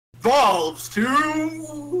evolves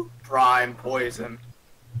to prime poison.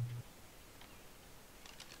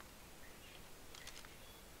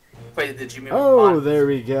 Wait, did you mean? Oh, there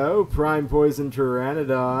we go. Prime poison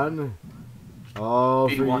Pteranodon. All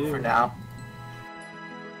for B1 you. for now.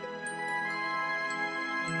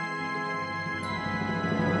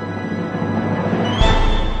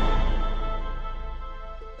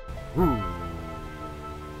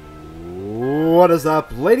 What is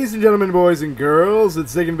up, ladies and gentlemen, boys and girls?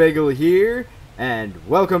 It's Ziegenbagel here, and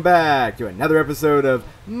welcome back to another episode of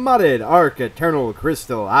Modded ARK Eternal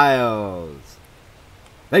Crystal Isles.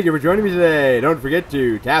 Thank you for joining me today. Don't forget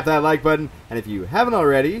to tap that like button, and if you haven't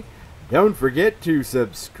already, don't forget to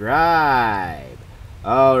subscribe.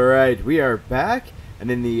 Alright, we are back, and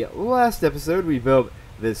in the last episode we built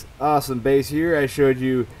this awesome base here. I showed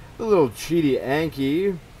you the little cheaty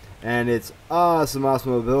Anki and its awesome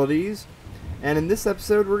abilities. And in this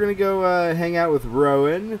episode, we're going to go hang out with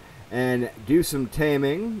Rowen and do some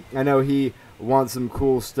taming. I know he wants some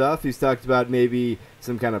cool stuff. He's talked about maybe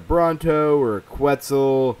some kind of Bronto or a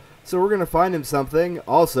Quetzal. So we're going to find him something.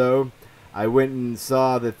 Also, I went and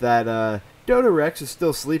saw that DodoRex is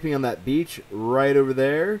still sleeping on that beach right over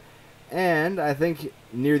there. And I think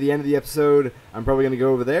near the end of the episode, I'm probably going to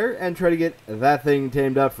go over there and try to get that thing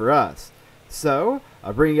tamed up for us. So,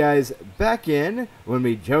 I'll bring you guys back in when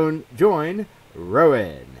we join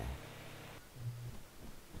Rowen.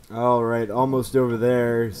 Alright, almost over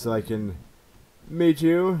there so I can meet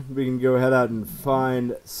you. We can go head out and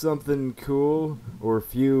find something cool, or a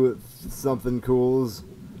few something cools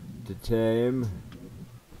to tame.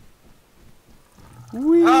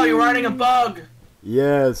 Whee! Oh, you're riding a bug!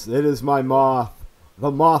 Yes, it is my moth,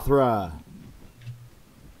 the Mothra.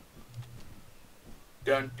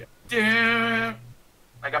 Dun, dun, dun.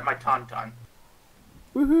 I got my tauntaun.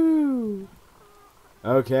 Woohoo!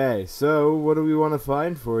 Okay, so what do we want to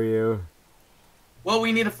find for you? Well,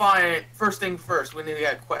 we need to find, first thing first, we need to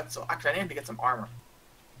get Quetzal. Actually, I need to get some armor.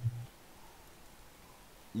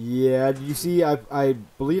 Yeah, you see, I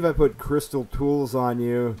believe I put crystal tools on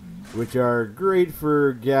you, which are great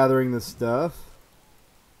for gathering the stuff.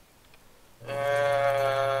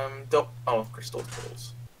 Crystal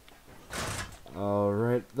tools.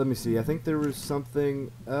 Alright, let me see. I think there was something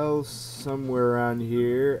else somewhere around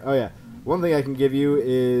here. Oh yeah, one thing I can give you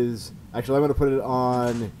is... Actually, I'm going to put it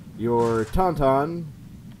on your tauntaun.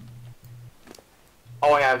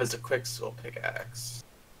 All I have is a Quicksilver pickaxe.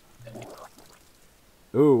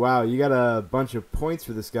 Ooh, wow, you got a bunch of points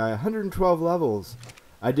for this guy. 112 levels.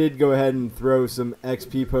 I did go ahead and throw some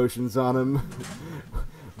XP potions on him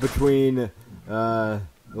between the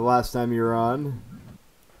last time you were on.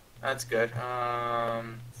 That's good.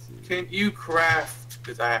 Can you craft?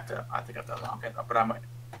 Because I think I have to unlock it, but I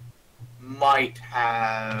might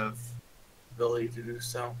have the ability to do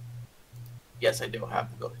so. Yes, I do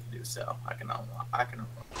have the ability to do so. I can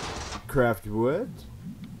unlock. Craft what?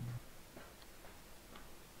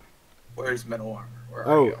 Where's metal armor? Where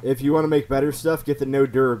are you? If you want to make better stuff, get the no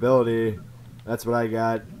durability. That's what I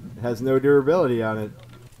got. It has no durability on it.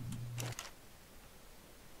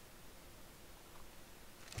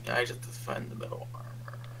 Yeah, I just have to find the metal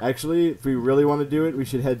armor. Actually, if we really want to do it, we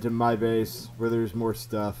should head to my base, where there's more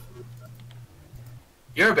stuff.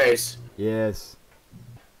 Your base? Yes.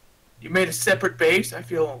 You made a separate base? I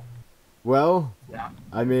feel... Well, yeah.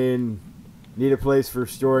 I mean, need a place for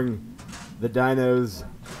storing the dinos.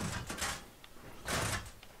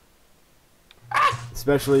 Ah!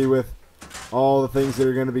 Especially with all the things that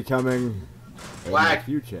are going to be coming in the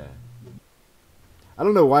future. I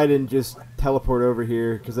don't know why I didn't just teleport over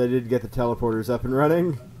here, because I did get the teleporters up and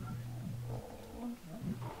running.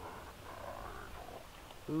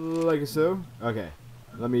 Like so. Okay.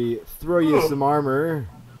 Let me throw you some armor.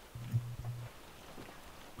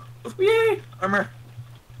 Yay! Armor!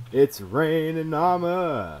 It's raining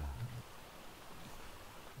armor!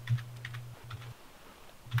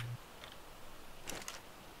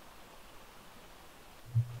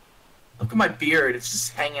 Look at my beard, it's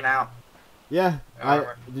just hanging out. Yeah,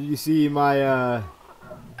 did you see my,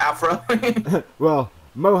 Afro? well,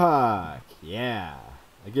 mohawk, yeah.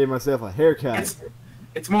 I gave myself a haircut.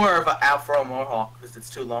 It's more of an Afro mohawk, because it's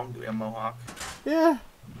too long to be a mohawk. Yeah.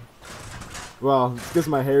 Well, it's because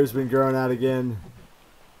my hair's been growing out again.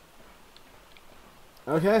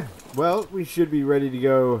 Okay, well, we should be ready to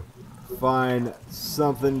go find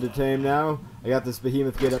something to tame now. I got this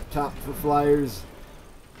behemoth get up top for flyers.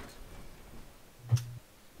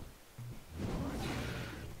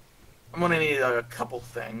 I'm gonna need a couple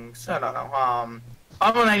things. I don't know. I'm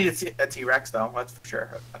gonna need a T-Rex though. That's for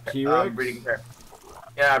sure. T-Rex? Breeding pair.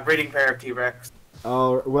 Yeah, breeding pair of T-Rex.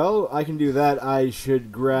 Well, I can do that. I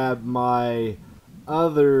should grab my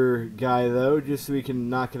other guy, though, just so we can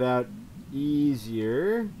knock it out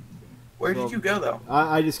easier. Where did you go, though?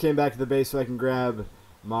 I just came back to the base so I can grab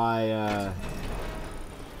my,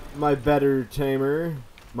 my better tamer,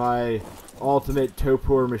 my ultimate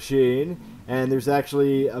Topor machine. And there's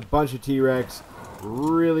actually a bunch of T-Rex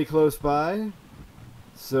really close by,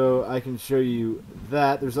 so I can show you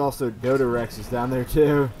that. There's also DodoRexes down there,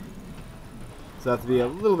 too. So I have to be a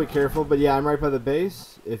little bit careful. But yeah, I'm right by the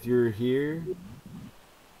base. If you're here,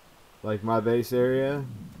 like my base area.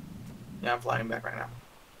 Yeah, I'm flying back right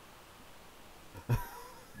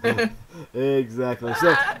now. Exactly.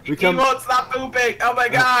 So we he won't stop pooping. Oh my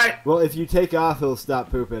god. Well, if you take off, he'll stop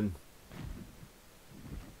pooping.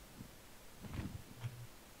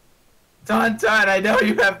 Tauntaun, I know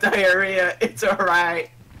you have diarrhea. It's alright.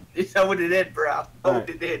 Just hold it in, bro. Hold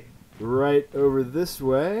it in. Right over this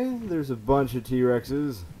way, there's a bunch of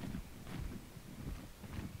T-Rexes.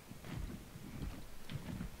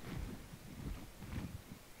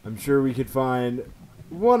 I'm sure we could find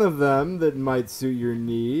one of them that might suit your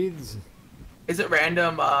needs. Is it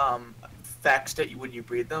random effects that when you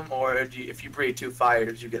breed them, or if you breed 2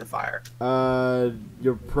 fires, you get a fire?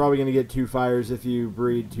 You're probably gonna get 2 fires if you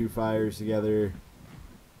breed 2 fires together.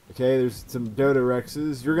 Okay, there's some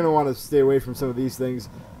DodoRexes. You're gonna want to stay away from some of these things.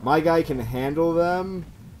 My guy can handle them.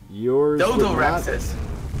 Yours DodoRexes.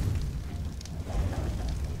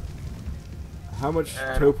 How much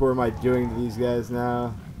Topor am I doing to these guys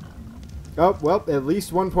now? Oh, well, at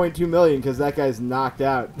least 1.2 million because that guy's knocked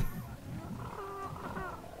out.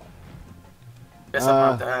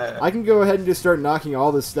 I can go ahead and just start knocking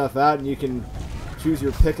all this stuff out, and you can choose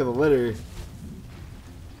your pick of the litter.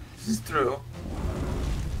 This is true.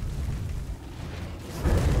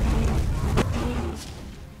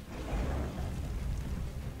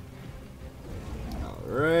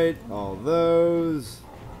 Alright, all those.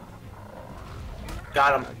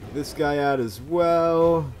 Got him. This guy out as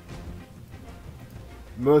well.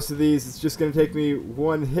 Most of these, it's just going to take me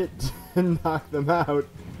 1 hit to knock them out.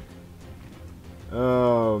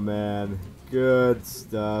 Oh, man. Good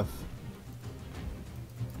stuff.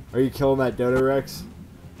 Are you killing that DodoRex?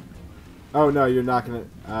 Oh, no, you're knocking it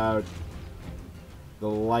out. The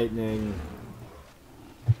lightning.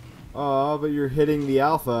 Oh, but you're hitting the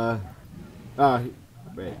alpha. Oh,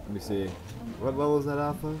 wait, let me see. What level is that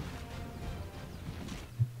alpha?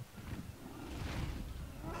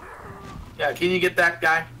 Yeah, can you get that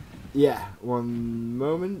guy? Yeah, one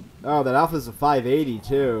moment. Oh, that alpha's a 580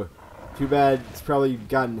 too. Too bad it's probably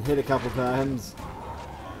gotten hit a couple times.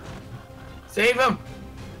 Save him!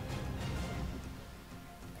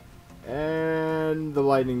 And the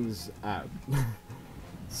lightning's out.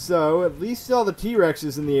 So, at least all the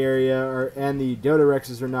T-Rexes in the area and the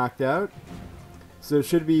DodoRexes are knocked out. So it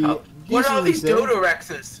should be what are all these safe.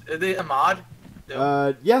 DodoRexes? Are they a mod?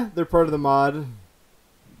 Yeah, they're part of the mod.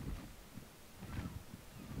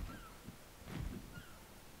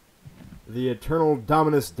 The Eternal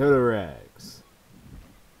Dominus DodoRex.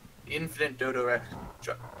 Infinite DodoRex.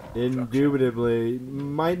 Indubitably.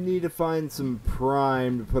 Might need to find some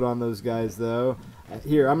prime to put on those guys, though.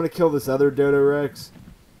 Here, I'm going to kill this other DodoRex.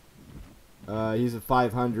 He's a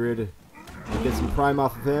 500. I'll get some prime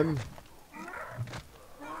off of him.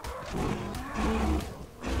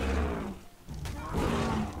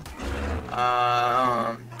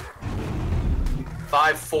 Um,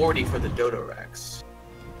 540 for the DodoRex.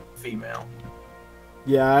 Female.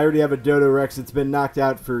 Yeah, I already have a DodoRex that's been knocked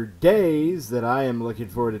out for days that I am looking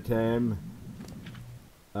forward to tame.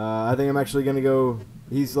 I think I'm actually going to go...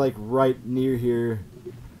 He's like right near here,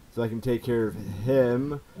 so I can take care of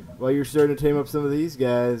him while you're starting to tame up some of these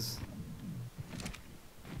guys.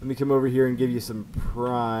 Let me come over here and give you some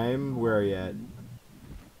prime. Where are you at?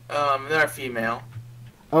 They're female.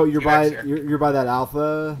 Oh, you're by that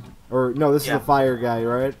alpha? Or no, this is the fire guy,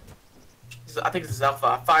 right? I think this is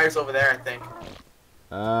alpha. Fire's over there, I think.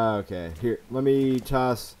 Okay. Here, let me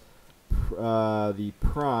toss the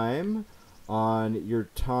prime on your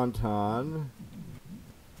Tauntaun.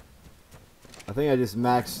 I think I just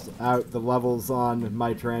maxed out the levels on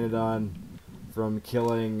my Pteranodon from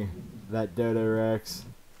killing that DodoRex.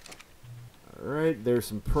 Alright, there's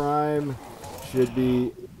some prime. Should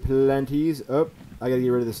be plenties. Oh, I gotta get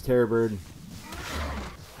rid of this terror bird.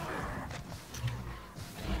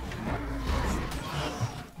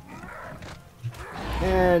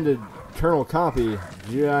 And an eternal copy.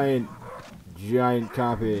 Giant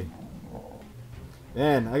copy.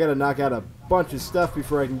 Man, I gotta knock out a bunch of stuff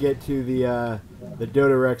before I can get to the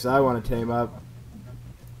DodoRex I want to tame up.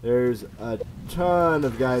 There's a ton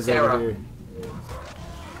of guys over here.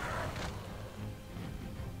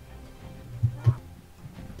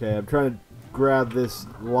 Okay, I'm trying to grab this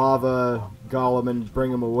lava golem and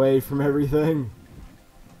bring him away from everything.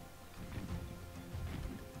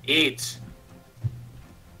 Eat.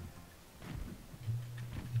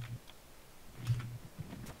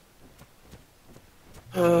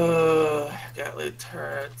 Got lit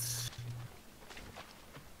turrets.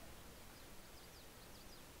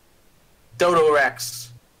 DodoRex.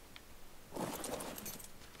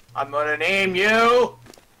 I'm gonna name you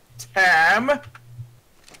Tam.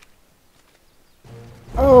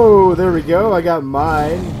 Oh, there we go. I got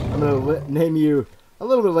mine. I'm gonna name you a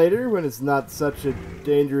little bit later when it's not such a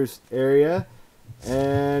dangerous area.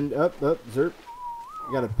 And up, Zerp.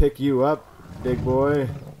 Gotta pick you up, big boy.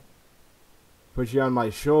 Put you on my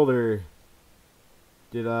shoulder.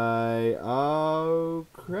 Did I? Oh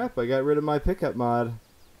crap! I got rid of my pickup mod.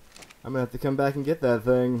 I'm gonna have to come back and get that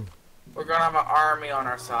thing. We're gonna have an army on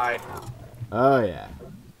our side. Oh yeah.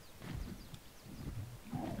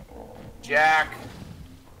 Jack.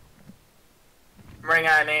 I'm running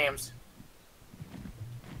out of names.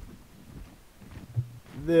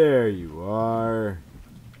 There you are.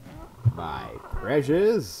 My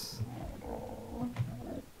precious.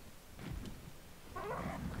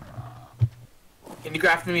 Can you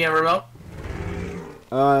craft me a remote?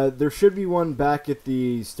 There should be one back at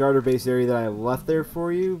the starter base area that I left there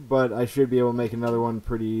for you, but I should be able to make another one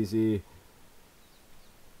pretty easy.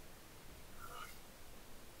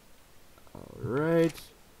 Alright.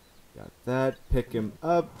 Got that. Pick him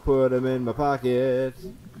up. Put him in my pocket.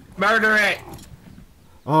 Murder it!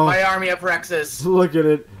 Oh, My army of Rexes. look at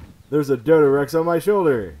it. There's a DodoRex on my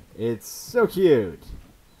shoulder. It's so cute.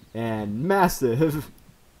 And massive.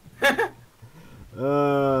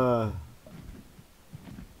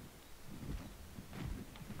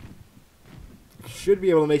 Should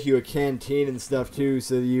be able to make you a canteen and stuff too,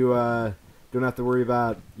 so you don't have to worry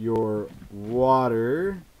about your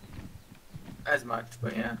water. As much,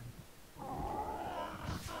 but yeah.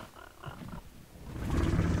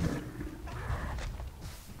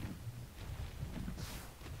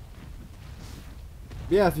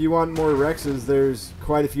 Yeah, if you want more Rexes, there's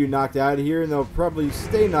quite a few knocked out here, and they'll probably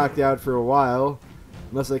stay knocked out for a while,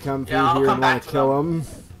 unless they come through I'll here come and back want to to kill them.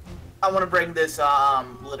 I want to bring this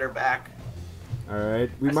litter back.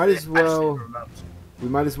 Alright, we might as well,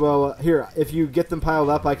 here, if you get them piled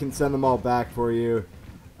up, I can send them all back for you.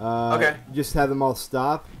 Okay. Just have them all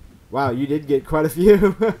stop. Wow, you did get quite a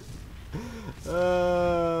few.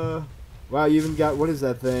 Wow, you even got, what is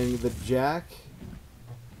that thing? The jack?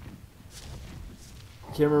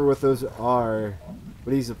 Can't remember what those are,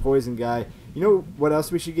 but he's a poison guy. You know what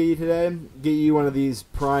else we should get you today? Get you one of these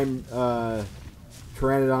prime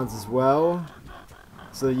pteranodons as well,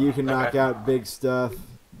 so that you can knock out big stuff.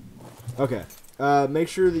 Okay, make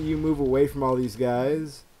sure that you move away from all these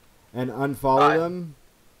guys and unfollow them.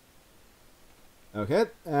 Okay,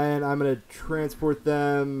 and I'm gonna transport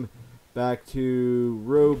them back to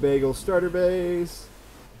Ziegenbagel starter base.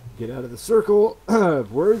 Get out of the circle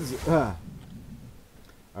of words.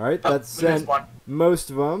 Alright, that's sent most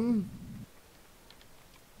of them.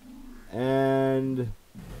 And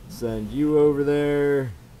send you over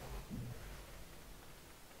there.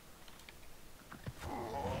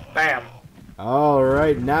 Bam.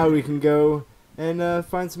 Alright, now we can go and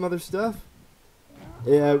find some other stuff.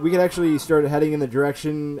 Yeah, we could actually start heading in the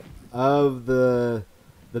direction of the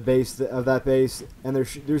base of that base, and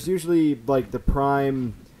there's usually like the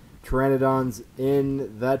prime pteranodons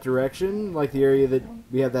in that direction, like the area that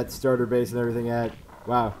we have that starter base and everything at.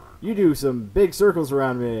 Wow, you do some big circles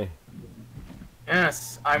around me.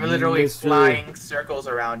 Yes, I'm literally flying circles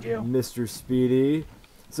around you. Mr. Speedy.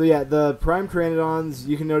 So yeah, the prime pteranodons,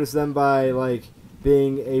 you can notice them by like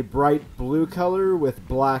being a bright blue color with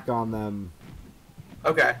black on them.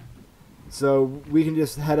 Okay. So we can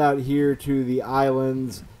just head out here to the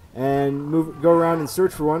islands and go around and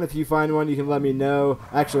search for one. If you find one, you can let me know.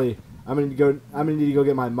 Actually, I'm gonna need to go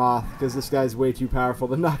get my moth because this guy's way too powerful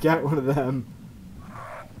to knock out one of them.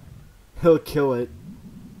 He'll kill it.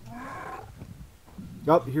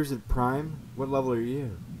 Oh, here's a prime. What level are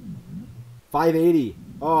you? 580.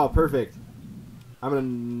 Oh, perfect. I'm gonna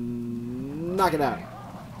knock it out.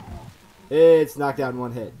 It's knocked out in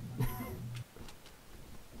one hit.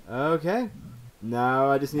 Okay. Now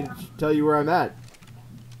I just need to tell you where I'm at.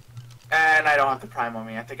 And I don't have the prime on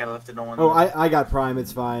me. I think I left it on one. Oh, I got prime.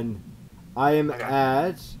 It's fine. I am Okay.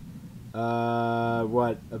 at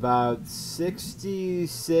what, about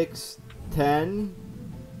 6610?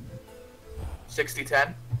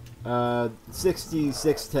 60-10?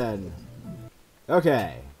 6610.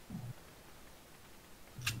 Okay.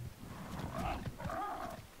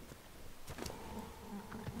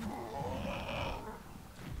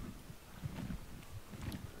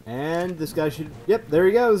 And this guy should... Yep, there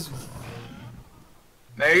he goes.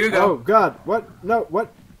 There you go. Oh, God. What? No,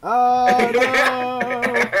 what? Oh,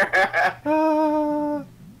 no.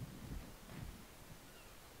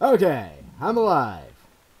 Okay, I'm alive.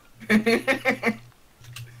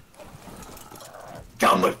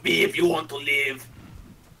 Come with me if you want to live.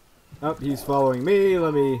 Oh, he's following me.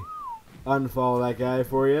 Let me unfollow that guy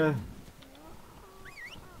for you.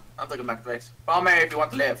 I'll take him back to place. Follow me if you want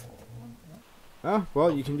to live. Oh, well,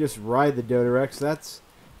 you can just ride the DodoRex. That's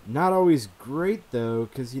not always great, though,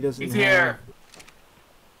 because he doesn't He's have... here.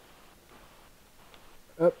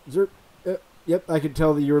 Oh, zerp. Yep, I could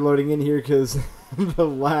tell that you were loading in here because the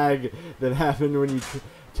lag that happened when you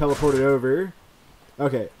teleported over.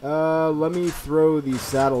 Okay, let me throw these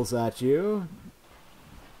saddles at you.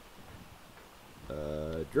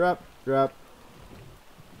 Drop.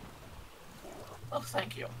 Oh,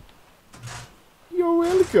 thank you. You're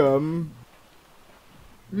welcome.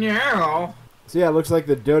 Yeah. So yeah, it looks like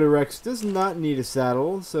the DodoRex does not need a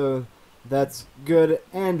saddle, so that's good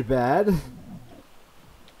and bad.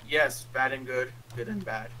 Yes, bad and good, good and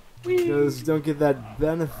bad. Because don't get that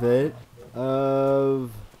benefit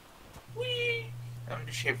of... Whee! I'm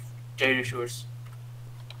just here dinosaurs.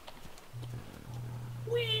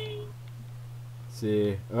 Whee!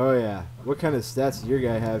 See. Oh yeah. What kind of stats does your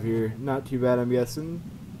guy have here? Not too bad, I'm guessing.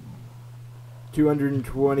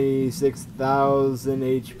 226,000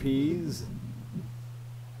 HPs.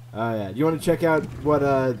 Oh yeah. Do you want to check out what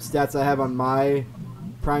stats I have on my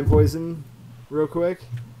Prime Poison real quick?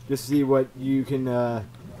 Just see what you can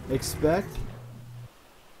expect.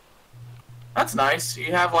 That's nice.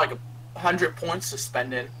 You have like 100 points to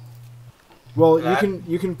spend in. Well,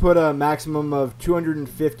 you can put a maximum of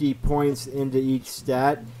 250 points into each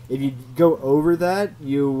stat. If you go over that,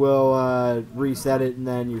 you will reset it, and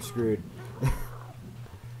then you're screwed.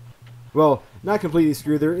 Well, not completely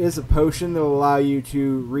screwed. There is a potion that will allow you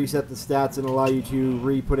to reset the stats and allow you to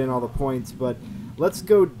re-put in all the points. But let's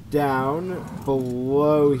go down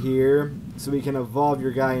below here so we can evolve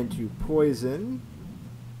your guy into poison.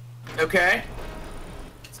 Okay.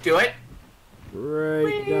 Let's do it.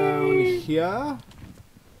 Right down here.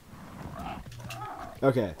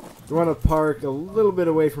 Okay. We want to park a little bit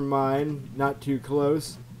away from mine, not too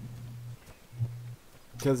close.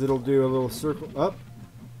 Because it'll do a little circle up.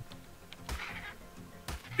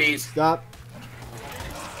 Bees. Stop.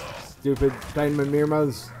 Stupid tame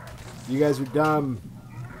mirmas. You guys are dumb.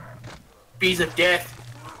 Bees of death.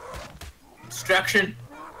 Destruction.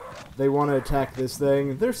 They want to attack this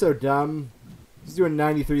thing. They're so dumb. He's doing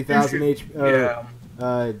 93,000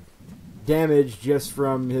 damage just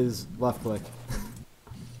from his left click.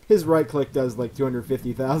 His right click does like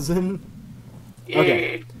 250,000.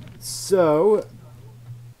 Okay. So,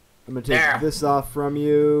 I'm going to take this off from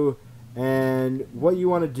you. And what you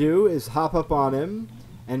want to do is hop up on him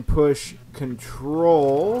and push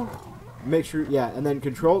control. Make sure, yeah, and then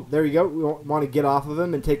control. There you go. We want to get off of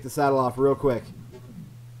him and take the saddle off real quick.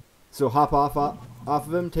 So hop off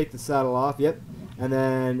of him, take the saddle off, yep. And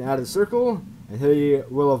then out of the circle, and he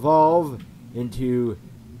will evolve into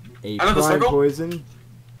a prime poison.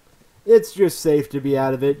 It's just safe to be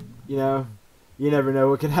out of it, you know. You never know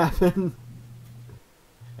what can happen.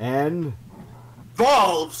 And...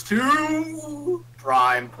 evolves to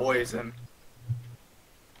prime poison.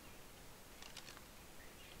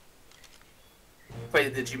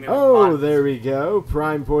 Wait, did you mean there we go.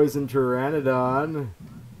 Prime poison Pteranodon.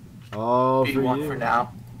 All for you. For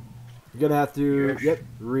now. You're gonna have to,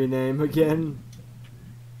 rename again.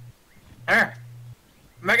 Here.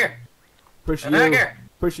 Mega. Push you.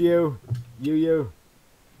 Push you. You.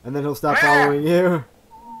 And then he'll stop following you.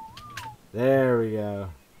 There we go.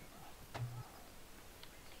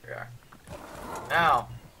 Yeah. Now,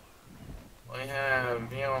 we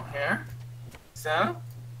have you here. So.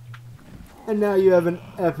 And now you have an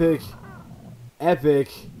epic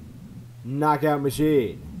knockout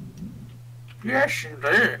machine. Yes,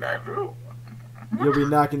 indeed, I do. You'll be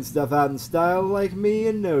knocking stuff out in style like me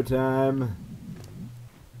in no time.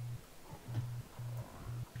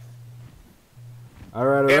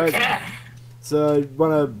 Alright. Okay. So,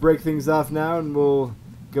 want to break things off now and we'll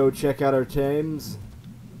go check out our tames?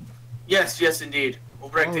 Yes, indeed. We'll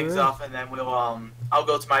break things off and then we'll, I'll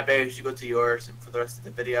go to my base, you go to yours for the rest of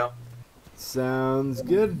the video. Sounds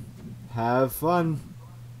good. Have fun.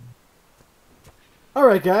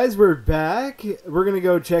 Alright guys, we're back. We're going to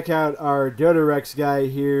go check out our DodoRex guy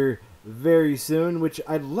here very soon, which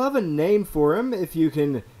I'd love a name for him if you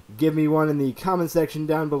can give me one in the comment section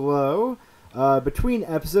down below. Between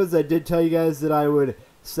episodes, I did tell you guys that I would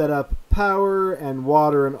set up power and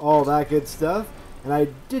water and all that good stuff, and I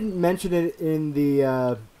didn't mention it in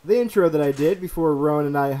the the intro that I did before Rowan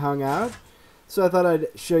and I hung out. So I thought I'd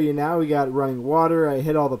show you now. We got running water. I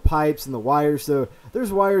hit all the pipes and the wires. So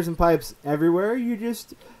there's wires and pipes everywhere. You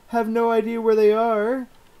just have no idea where they are.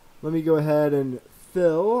 Let me go ahead and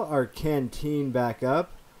fill our canteen back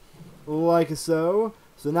up. Like so.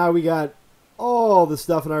 So now we got all the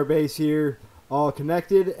stuff in our base here all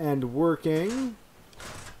connected and working.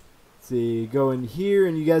 Let's see, go in here,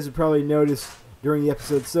 and you guys have probably noticed during the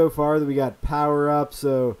episode so far that we got power up.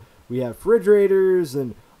 So we have refrigerators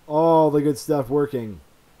and all the good stuff working.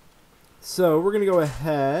 So we're going to go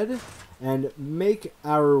ahead and make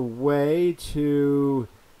our way to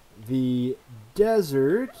the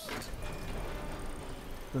desert.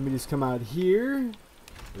 Let me just come out here,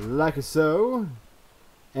 like so.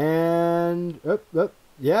 And,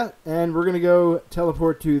 yeah, and we're going to go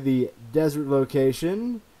teleport to the desert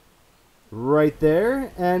location right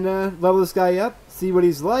there and level this guy up, see what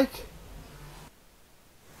he's like.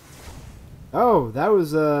 Oh, that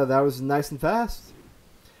was nice and fast.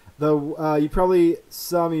 Though you probably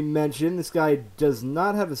saw me mention this guy does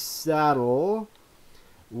not have a saddle,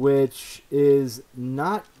 which is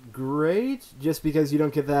not great, just because you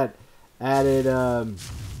don't get that added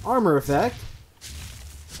armor effect.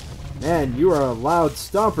 Man, you are a loud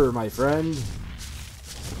stomper, my friend.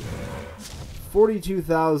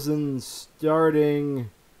 42,000 starting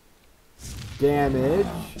damage.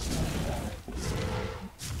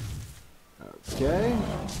 Okay.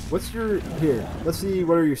 What's your... Here, let's see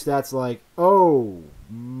what are your stats like. Oh,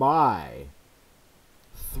 my.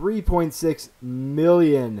 3.6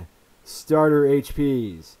 million starter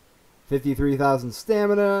HPs. 53,000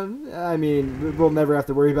 stamina. I mean, we'll never have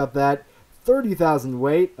to worry about that. 30,000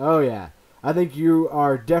 weight. Oh, yeah. I think you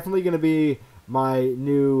are definitely going to be my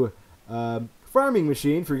new farming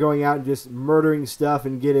machine for going out and just murdering stuff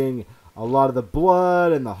and getting a lot of the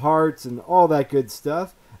blood and the hearts and all that good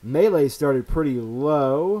stuff. Melee started pretty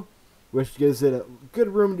low, which gives it a good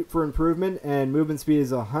room for improvement, and movement speed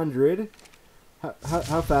is 100.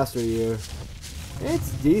 How fast are you?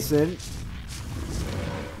 It's decent.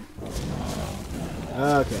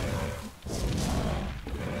 Okay.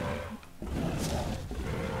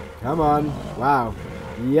 Come on. Wow.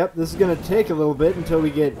 Yep, this is going to take a little bit until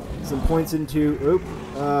we get some points into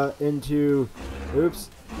its...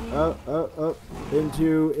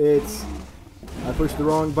 I pushed the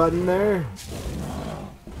wrong button there.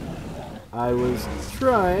 I was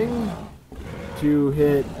trying to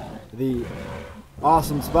hit the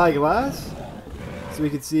awesome spyglass so we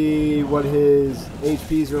could see what his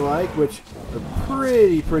HPs are like, which are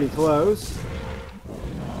pretty close.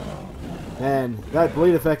 And that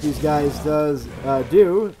bleed effect these guys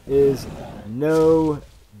do is no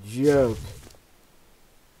joke.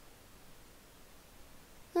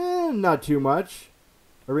 Not too much.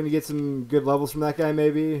 Are we going to get some good levels from that guy,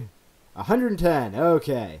 maybe? 110.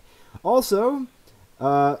 Okay. Also,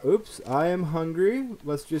 oops, I am hungry.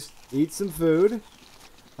 Let's just eat some food.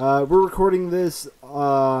 We're recording this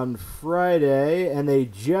on Friday, and they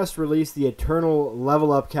just released the Eternal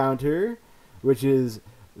Level Up counter, which is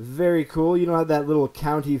very cool. You don't have that little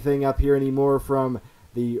county thing up here anymore from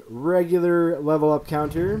the regular level up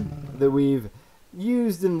counter that we've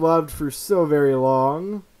used and loved for so very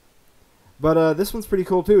long. But this one's pretty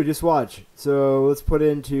cool too. Just watch. So let's put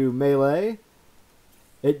into melee.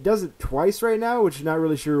 It does it twice right now, which I'm not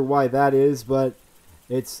really sure why that is, but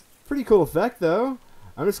it's pretty cool effect though.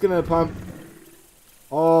 I'm just going to pump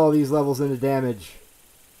all these levels into damage.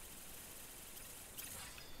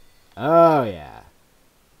 Oh yeah.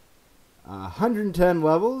 110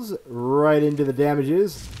 levels right into the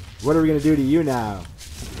damages. What are we going to do to you now?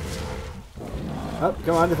 Oh,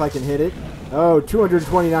 come on if I can hit it. Oh,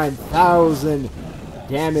 229,000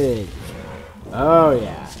 damage. Oh,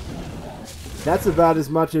 yeah. That's about as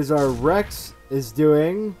much as our Rex is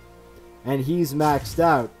doing, and he's maxed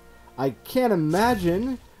out. I can't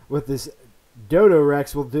imagine what this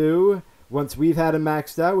DodoRex will do once we've had him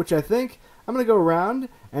maxed out, which I think I'm going to go around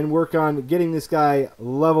and work on getting this guy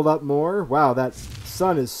leveled up more. Wow, that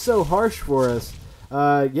sun is so harsh for us.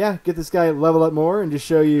 Yeah, get this guy leveled up more and just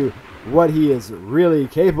show you what he is really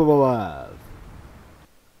capable of.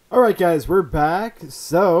 Alright guys, we're back.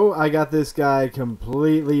 So, I got this guy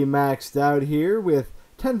completely maxed out here with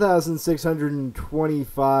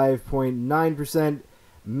 10,625.9%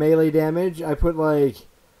 melee damage. I put like,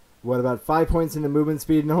 what, about 5 points into movement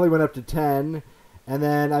speed and only went up to 10. And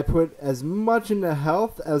then I put as much into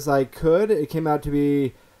health as I could. It came out to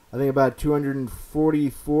be, I think, about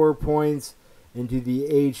 244 points into the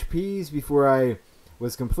HPs before I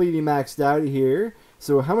was completely maxed out here.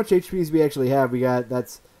 So how much HPs we actually have? We got,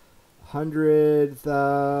 that's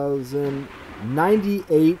 100,000,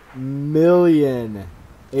 98 million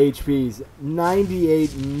HPs.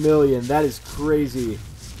 98 million. That is crazy.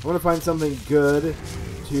 I want to find something good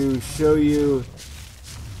to show you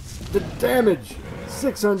the damage.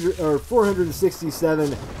 600 or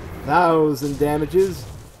 467,000 damages.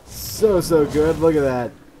 So good. Look at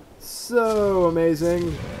that. So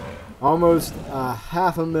amazing. Almost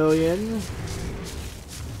 500,000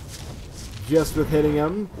 just with hitting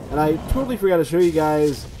him. And I totally forgot to show you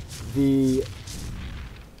guys the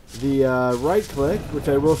right click, which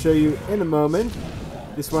I will show you in a moment.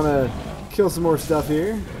 Just want to kill some more stuff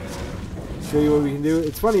here. Show you what we can do.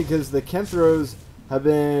 It's funny because the Kenthros have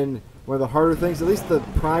been one of the harder things, at least the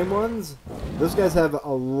prime ones. Those guys have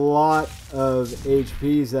a lot of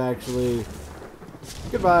HPs actually.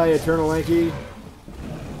 Goodbye, Eternal Lanky.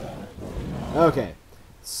 Okay,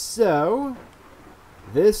 so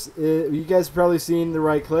this is, you guys have probably seen the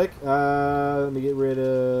right click. Let me get rid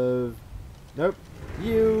of, nope,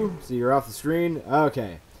 you, so you're off the screen.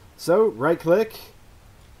 Okay, so right click,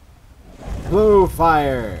 blow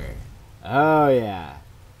fire. Oh yeah,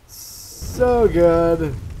 so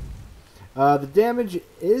good. The damage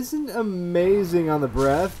isn't amazing on the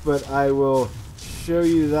breath, but I will show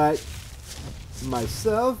you that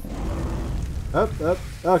myself. Up.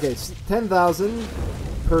 Okay, 10,000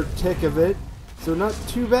 per tick of it, so not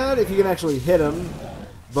too bad if you can actually hit him.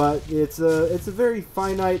 But it's a very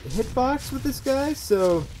finite hitbox with this guy,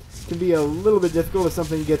 so it can be a little bit difficult if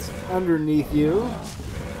something gets underneath you.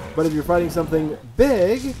 But if you're fighting something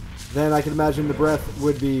big, then I can imagine the breath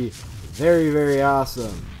would be very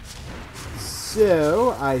awesome.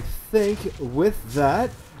 So I think with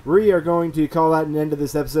that, we are going to call that an end to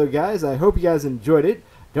this episode, guys. I hope you guys enjoyed it.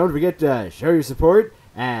 Don't forget to show your support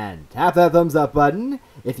and tap that thumbs up button.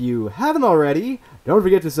 If you haven't already, don't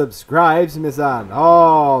forget to subscribe to miss on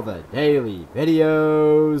all the daily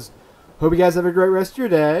videos. Hope you guys have a great rest of your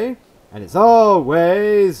day. And as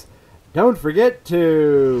always, don't forget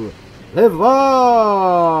to live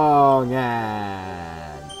long